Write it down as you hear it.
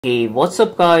Hey, what's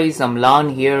up guys, I'm Lan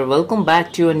here. Welcome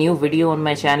back to a new video on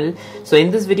my channel. So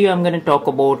in this video I'm going to talk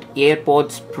about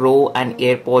AirPods Pro and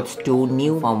AirPods 2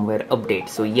 new firmware update.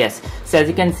 So yes, so as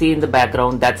you can see in the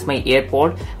background, that's my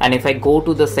AirPod, and if I go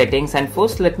to the settings, and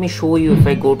first let me show you, if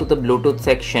I go to the Bluetooth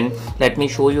section, let me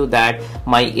show you that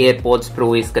my AirPods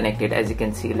Pro is connected. As you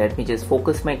can see, let me just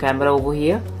focus my camera over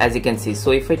here. As you can see, so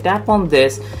if I tap on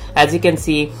this, as you can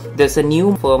see, there's a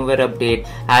new firmware update,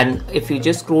 and if you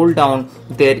just scroll down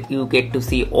there, you get to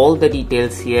see all the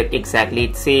details here. Exactly,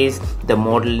 it says the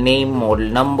model name, model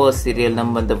number, serial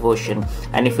number, and the version.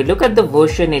 And if you look at the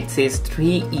version, it says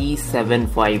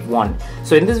 3E751.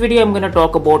 So in this video I'm going to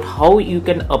talk about how you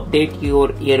can update your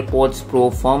AirPods Pro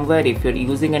firmware if you're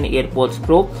using an AirPods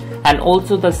Pro, and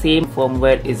also the same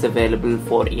firmware is available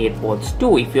for AirPods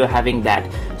 2 if you're having that.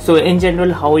 So in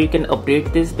general, how you can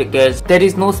update this, because there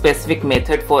is no specific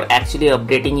method for actually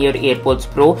updating your AirPods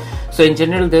Pro. So in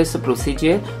general, there's a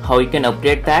procedure how you can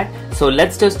update that. So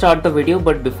let's just start the video.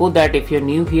 But before that, if you're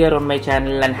new here on my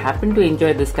channel and happen to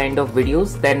enjoy this kind of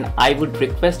videos, then I would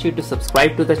request you to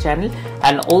subscribe to the channel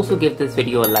and also give this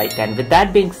video a like. And with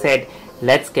that being said,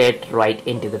 let's get right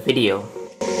into the video.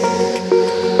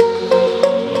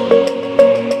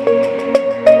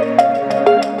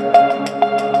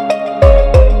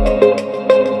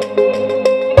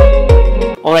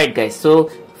 Alright guys, so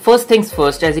first things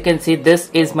first, as you can see,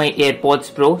 this is my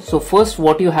AirPods Pro. So first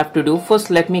what you have to do, first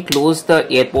let me close the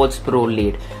AirPods Pro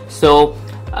lid. So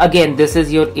again, this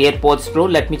is your AirPods Pro.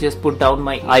 Let me just put down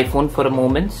my iPhone for a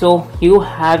moment. So you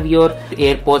have your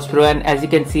AirPods Pro, and as you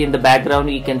can see in the background,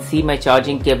 you can see my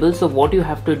charging cable. So what you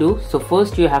have to do, so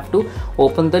first you have to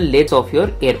open the lids of your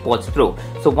AirPods Pro.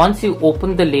 So once you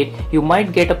open the lid, you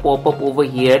might get a pop-up over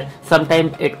here.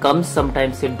 Sometimes it comes,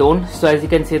 sometimes it don't. So as you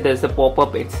can see, there's a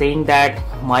pop-up, it's saying that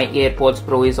my AirPods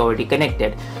Pro is already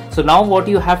connected. So now what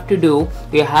you have to do,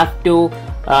 you have to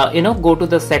go to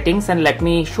the settings, and let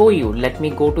me show you. Let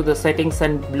me go to the settings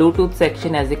and Bluetooth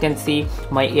section. As you can see,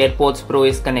 my AirPods Pro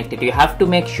is connected. You have to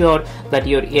make sure that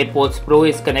your AirPods Pro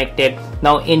is connected.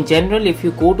 Now in general, if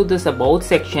you go to this about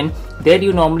section, there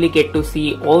you normally get to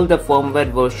see all the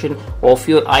firmware version of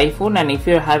your iPhone, and if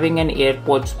you're having an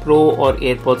AirPods Pro or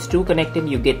AirPods 2 connected,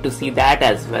 you get to see that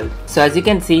as well. So as you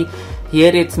can see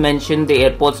here, it's mentioned the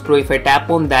AirPods Pro. If I tap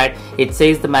on that, it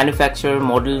says the manufacturer,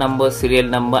 model number, serial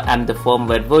number, and the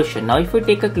firmware version. Now if we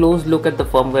take a close look at the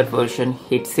firmware version,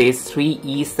 it says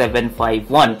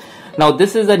 3E751. Now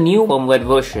this is a new firmware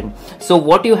version. So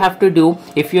what you have to do,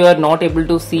 if you are not able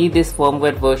to see this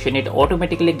firmware version, it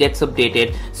automatically gets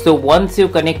updated. So once you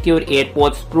connect your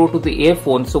AirPods Pro to the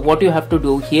earphone, so what you have to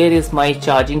do, here is my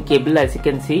charging cable. As you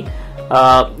can see,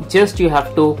 just you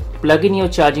have to plug in your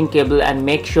charging cable and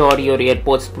make sure your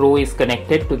AirPods Pro is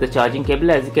connected to the charging cable.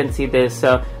 As you can see, there's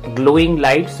a glowing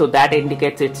light, so that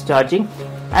indicates it's charging,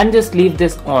 and just leave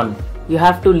this on. You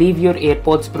have to leave your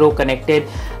AirPods Pro connected,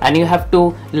 and you have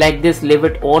to like this, leave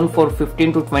it on for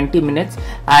 15 to 20 minutes,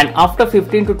 and after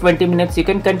 15 to 20 minutes you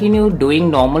can continue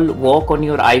doing normal work on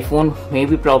your iPhone,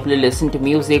 maybe probably listen to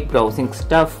music, browsing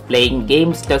stuff, playing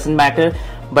games, doesn't matter,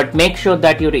 but make sure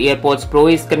that your AirPods Pro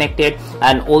is connected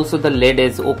and also the lid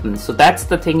is open. So that's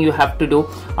the thing you have to do.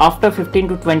 After 15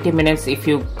 to 20 minutes, if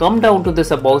you come down to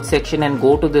this about section and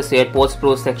go to this AirPods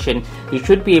Pro section, you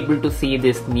should be able to see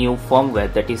this new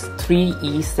firmware, that is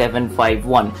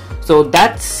 3E751. So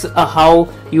that's how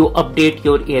you update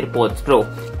your AirPods Pro.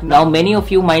 Now many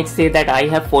of you might say that I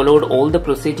have followed all the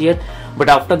procedure, but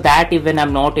after that even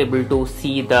I'm not able to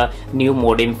see the new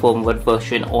modern firmware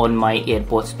version on my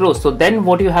AirPods Pro. So then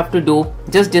what you have to do,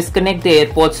 just disconnect the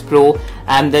AirPods Pro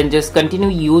and then just continue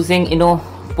using,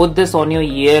 put this on your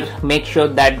ear, make sure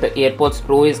that the AirPods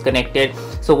Pro is connected.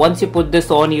 So once you put this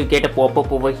on, you get a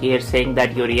pop-up over here saying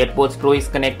that your AirPods Pro is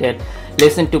connected.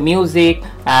 Listen to music,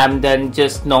 and then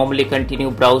just normally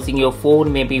continue browsing your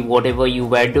phone, maybe whatever you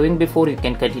were doing before, you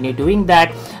can continue doing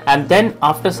that. And then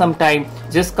after some time,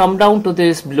 just come down to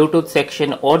this Bluetooth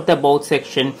section or the about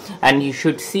section, and you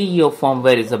should see your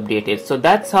firmware is updated. So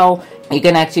that's how you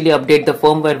can actually update the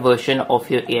firmware version of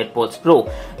your AirPods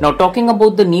Pro. Now talking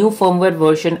about the new firmware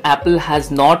version, Apple has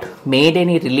not made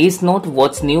any release note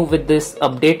what's new with this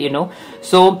update,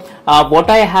 So what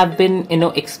I have been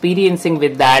experiencing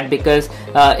with that, because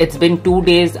it's been 2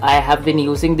 days I have been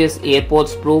using this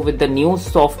AirPods Pro with the new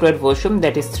software version,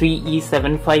 that is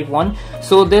 3E751.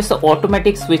 So this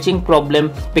automatic switching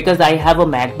problem, because I have a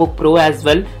MacBook Pro as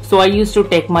well, so I used to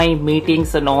take my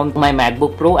meetings and on my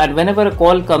MacBook Pro, and whenever a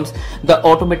call comes, the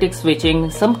automatic switching,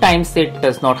 sometimes it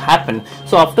does not happen.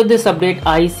 So after this update,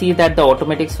 I see that the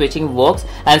automatic switching works,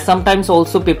 and sometimes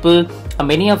also people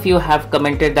Many of you have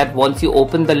commented that once you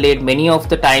open the lid,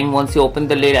 once you open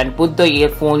the lid and put the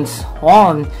earphones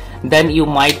on, then you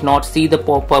might not see the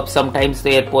pop-up. Sometimes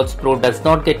the AirPods Pro does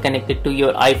not get connected to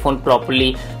your iPhone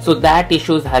properly, so that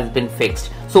issue has been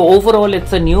fixed. So overall,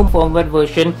 it's a new firmware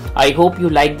version. I hope you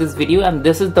like this video, and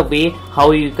this is the way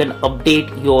how you can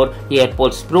update your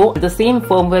AirPods Pro. The same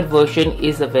firmware version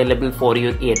is available for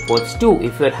your AirPods 2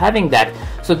 if you're having that.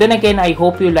 So then again, I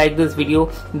hope you like this video.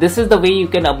 This is the way you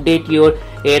can update your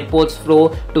AirPods Pro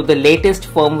to the latest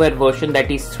firmware version,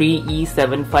 that is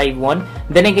 3E751.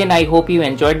 Then again, I hope you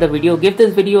enjoyed the video. Give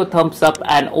this video a thumbs up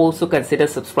and also consider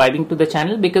subscribing to the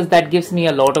channel, because that gives me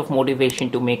a lot of motivation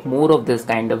to make more of this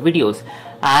kind of videos.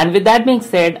 And with that being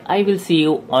said, I will see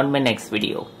you on my next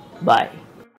video. Bye.